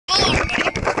Hello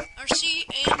everybody, RC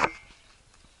and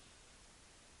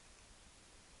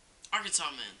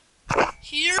ArkansasMan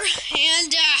here,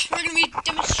 and we're going to be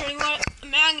demonstrating what a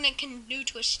magnet can do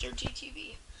to a sturdy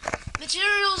TV.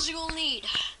 Materials you'll need: a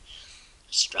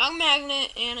strong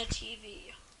magnet and a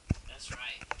TV. That's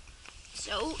right.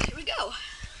 So, here we go.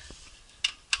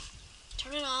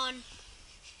 Turn it on.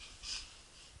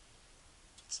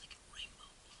 It's like a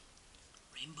rainbow.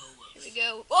 Rainbow of... Here we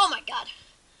go. Oh my god.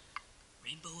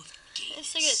 Rainbow of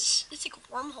games. It's like a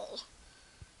wormhole.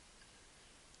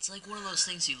 It's like one of those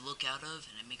things you look out of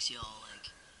and it makes you all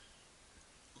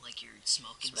like you're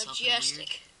smoking something weird. It's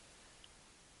like...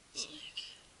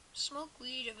 Smoke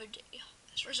weed of a day.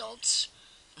 That's Results.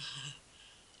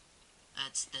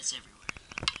 That's everywhere.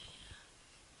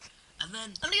 And then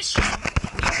I'm gonna get strong.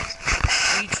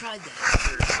 we tried that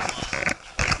for a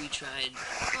while. We tried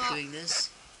doing this,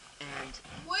 and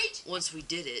once we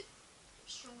did it,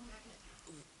 Strong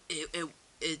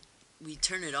magnet. we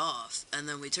turn it off, and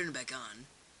then we turn it back on,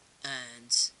 and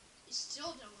It's still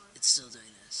don't work. it's still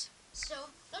doing this. So,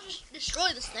 let's just destroy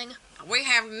this thing. We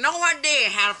have no idea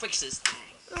how to fix this thing.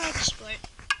 Let's destroy it.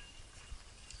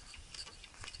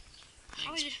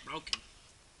 How It's is it? broken.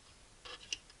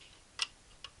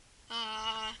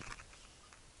 I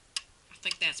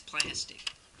think that's plastic.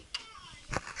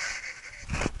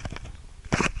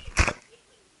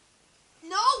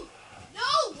 No!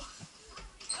 No!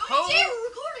 Don't you dare, we're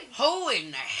recording! Who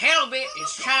in the hell bit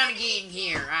is trying to get in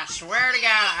here? I swear to God,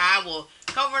 I will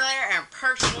come over there and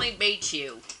personally beat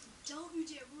you. Don't you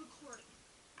dare, we're recording.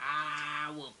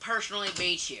 I will personally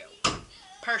beat you.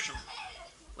 Personally.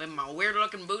 With my weird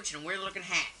looking boots and weird looking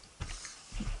hat.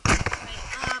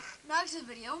 Alright, back to the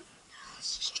video.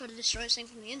 Let's just try to destroy this thing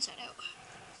from the inside out.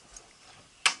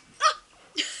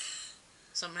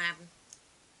 Something happened?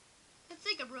 I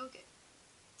think I broke it.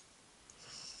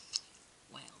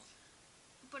 Well.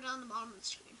 Put it on the bottom of the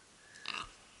screen. Ow.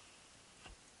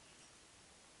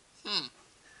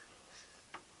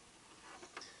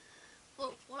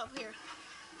 Whoa, what up here?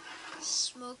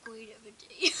 Smoke weed of a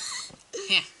day.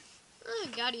 Yeah. Oh,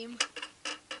 got him.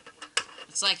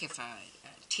 It's like if a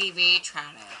TV try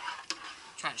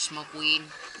to smoke weed.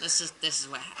 This is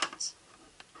what happens.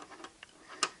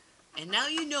 And now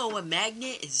you know a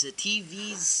magnet is a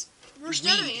TV's Worst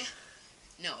weed. enemy.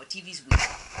 No, a TV's weed.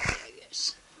 Yeah, I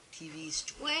guess. TV's...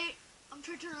 Wait, I'm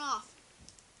trying to turn it off.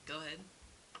 Go ahead.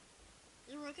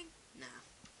 Is it working? Nah.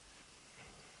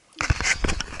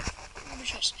 Let me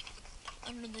try something.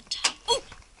 Under the top. Oh!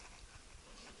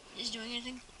 Is it doing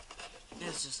anything?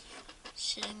 It's just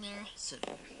Sitting there. sitting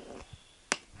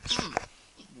there.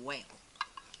 Well.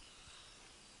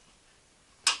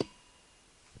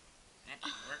 That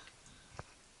didn't work.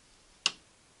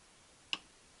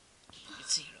 You can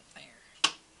see it up there.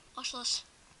 Watch this.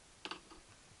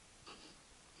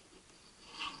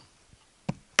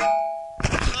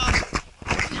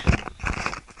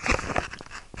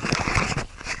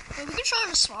 Well, we can try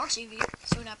on a small TV,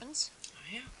 see what happens. Oh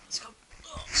yeah? Let's go.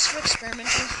 Just for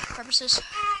experimental purposes.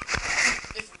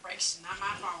 If it breaks, it's not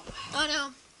my fault. I know.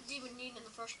 It's even needed in the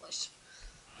first place.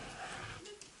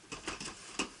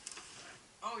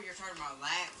 Oh, you're talking about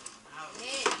that?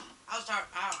 Yeah. I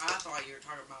thought you were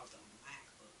talking about the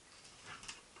MacBook.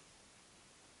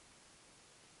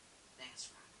 That's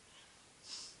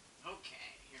right. Okay,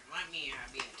 here, let me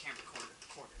be the camera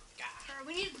recorder guy. Alright,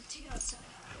 we need to take it outside.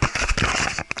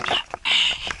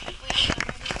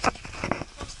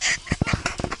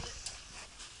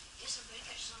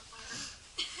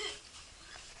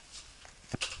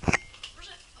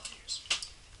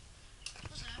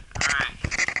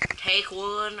 Alright, take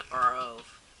one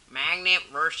of magnet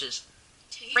versus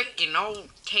freaking old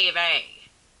TV.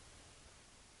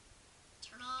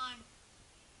 Turn on.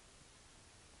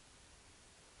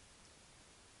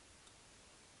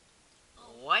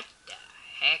 What the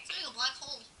heck? It's like a black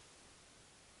hole.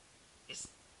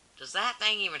 Does that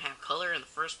thing even have color in the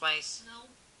first place? No.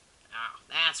 Oh,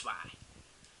 that's why.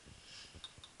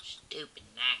 Stupid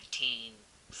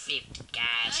 1950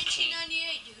 guys can't.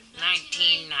 1998, dude.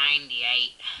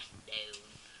 1998, dude.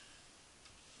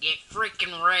 Get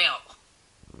freaking real.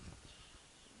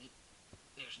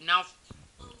 There's no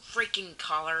freaking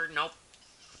color, no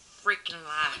freaking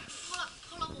life.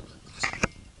 Hold on, hold on.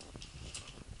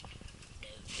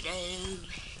 Do-do-do.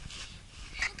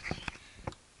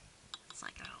 It's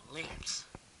like our lips.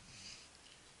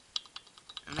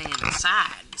 And then the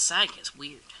side gets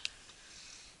weird.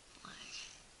 Like,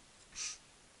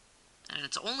 and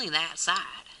it's only that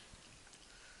side.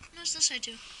 No, it's this side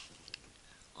too.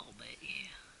 A little bit, yeah.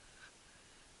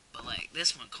 But like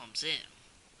this one comes in,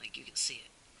 like you can see it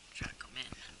try to come in.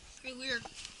 Pretty weird.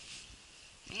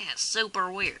 Yeah, it's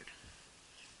super weird.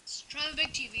 Let's try the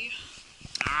big TV.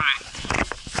 Alright.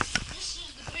 This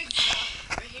is the big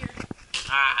right here.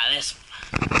 This one.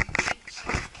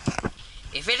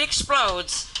 If it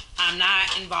explodes, I'm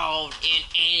not involved in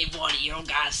any one of your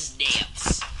guys'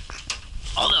 deaths.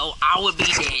 Although I would be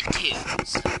dead too.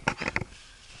 So.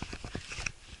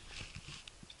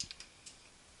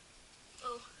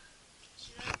 Oh.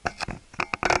 See that?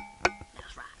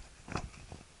 That's right.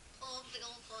 Pull up the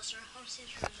gold closer. I want to see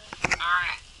through that.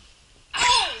 Alright.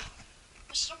 Oh!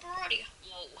 Messed up already.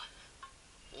 Whoa.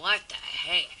 What the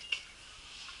heck?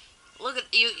 Look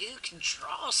at you. You can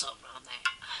draw something on that.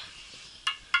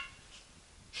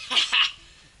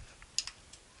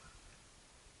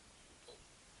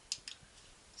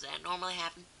 Does that normally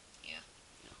happen? Yeah.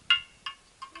 No.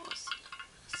 Oh,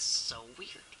 that's so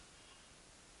weird.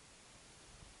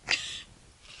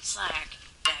 It's like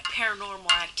that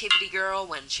Paranormal Activity girl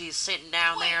when she's sitting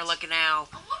down there looking out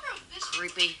I wonder if this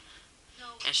creepy. No.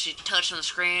 And she's touching the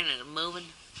screen and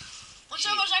moving. One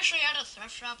time I was actually at a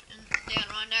thrift shop in the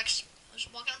Adirondacks. I was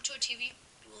walking up to a TV,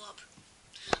 blew up.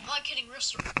 I'm not kidding, real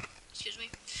story. Excuse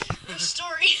me. Real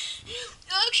story.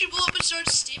 It actually blew up and started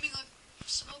steaming, like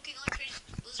smoking like crazy.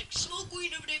 It was like smoke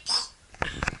weed every day.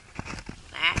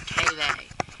 That TV.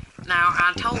 Now,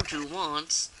 I told you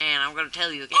once, and I'm going to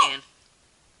tell you again.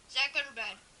 Is that good or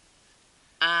bad?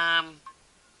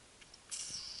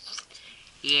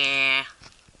 Yeah.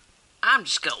 I'm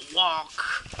just going to walk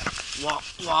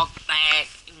back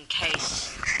in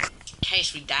case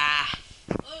we die.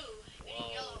 Oh,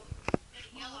 getting yellow.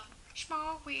 Getting yellow.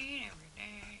 Smoke weed every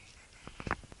day.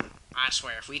 I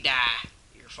swear, if we die,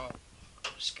 your fault.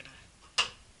 I'm just gonna.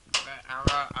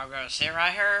 I'm gonna sit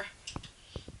right here.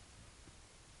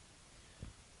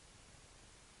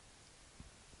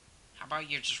 How about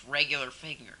your just regular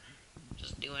finger?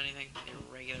 Just do anything. Your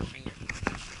regular finger.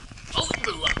 Oh, it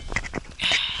blew up. I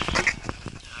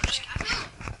feel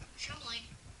trembling.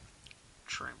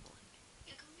 Trembling.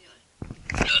 Yeah, come feel it.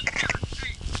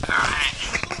 Alright.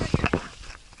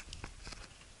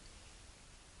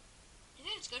 I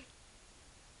think it's good.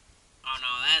 Oh no,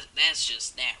 that's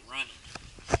just that running.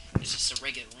 It's just a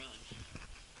regular run.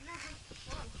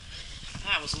 Whoa.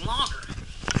 That was longer.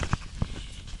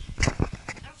 I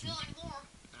don't feel any more.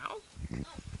 No? No.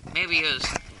 Maybe it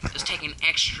was taking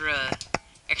extra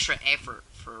effort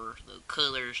for the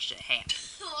colors to happen.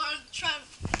 Or try to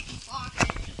block.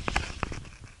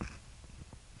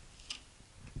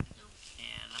 No.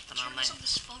 Yeah, nothing Turn on this that. on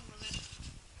this phone with it.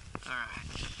 Alright.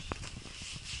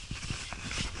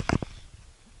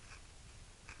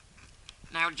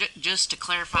 Now, just to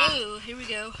clarify... Oh, here we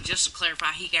go. Just to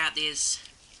clarify, he got this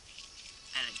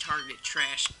at a Target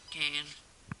trash can.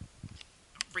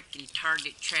 A freaking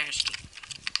Target trash can.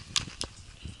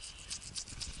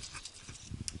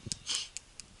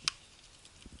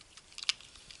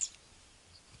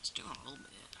 It's doing a little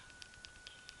bit.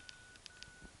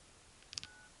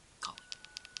 Call it.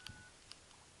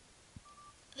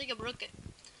 I think I broke it.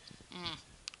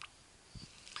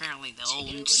 Apparently the Take it old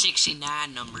open.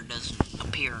 69 number doesn't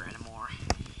appear anymore.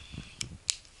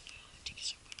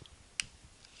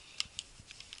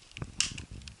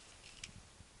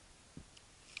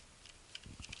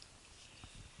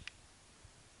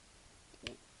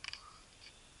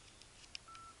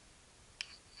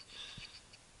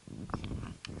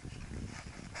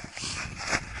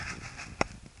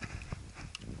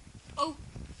 Oh.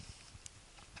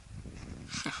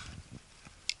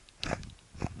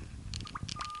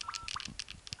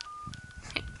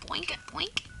 Hey, boink it,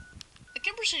 boink. I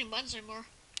can't press any buttons anymore.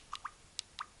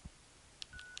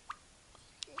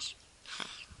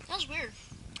 That was weird.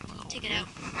 Oh, Take it out.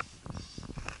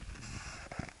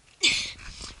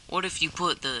 What if you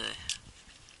put the...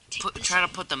 try to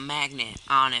put the magnet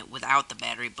on it without the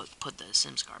battery, but put the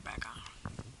SIM card back on?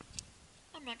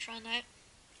 I'm not trying that.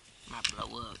 Might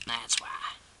blow up. That's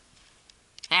why.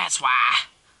 That's why.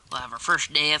 We'll have our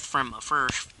first death from a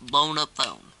first blown up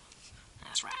phone.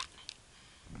 That's right.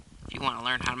 If you want to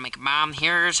learn how to make a bomb,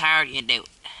 here's how you do it.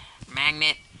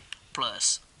 Magnet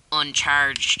plus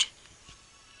uncharged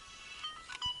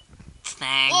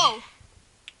thing. Whoa! I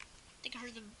think I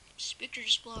heard the speaker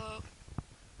just blow up.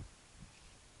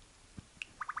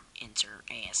 Insert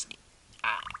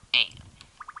S-I-M.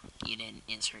 You didn't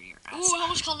insert your S-I-M. Ooh, I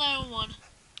almost called 911.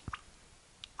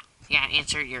 Yeah,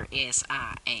 insert your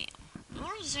S-I-M. I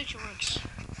wonder if this actually works.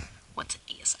 What's an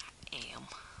S-I-M?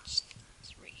 It's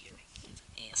right here.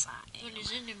 S-I-M. When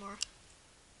it's in anymore.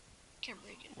 Can't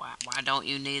break it. Why don't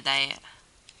you need that?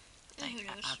 Who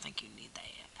knows? I think you need that.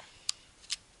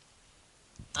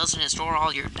 Doesn't it store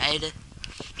all your data?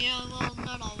 Yeah, well,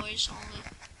 not always. All of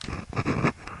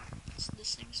it.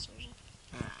 this thing stores it.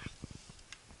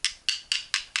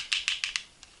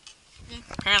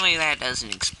 Apparently that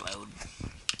doesn't explode.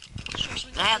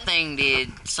 That thing did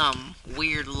some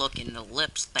weird looking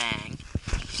ellipse thing.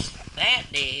 That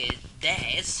did that.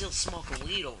 It's still smoking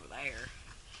weed over there.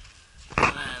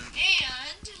 And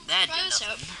that try did this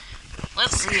nothing. out.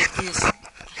 Let's see if this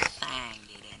thing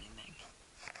did anything.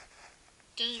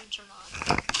 Doesn't even turn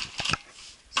on.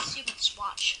 Let's see about this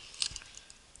watch.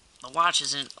 The watch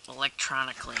isn't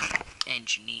electronically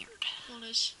engineered. Well, it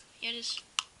is. Yeah, it is.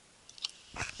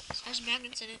 It has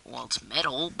magnets in it. Well, it's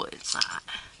metal, but it's not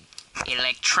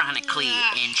electronically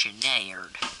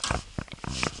engineered.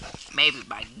 Maybe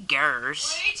by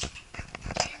Gers. Wait.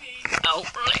 Oh,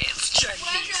 let's check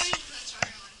this.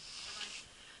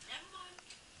 Never mind.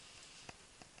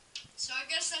 So I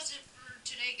guess that's it for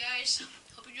today, guys.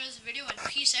 Hope you enjoyed this video and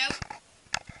peace out.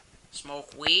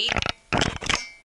 Smoke weed.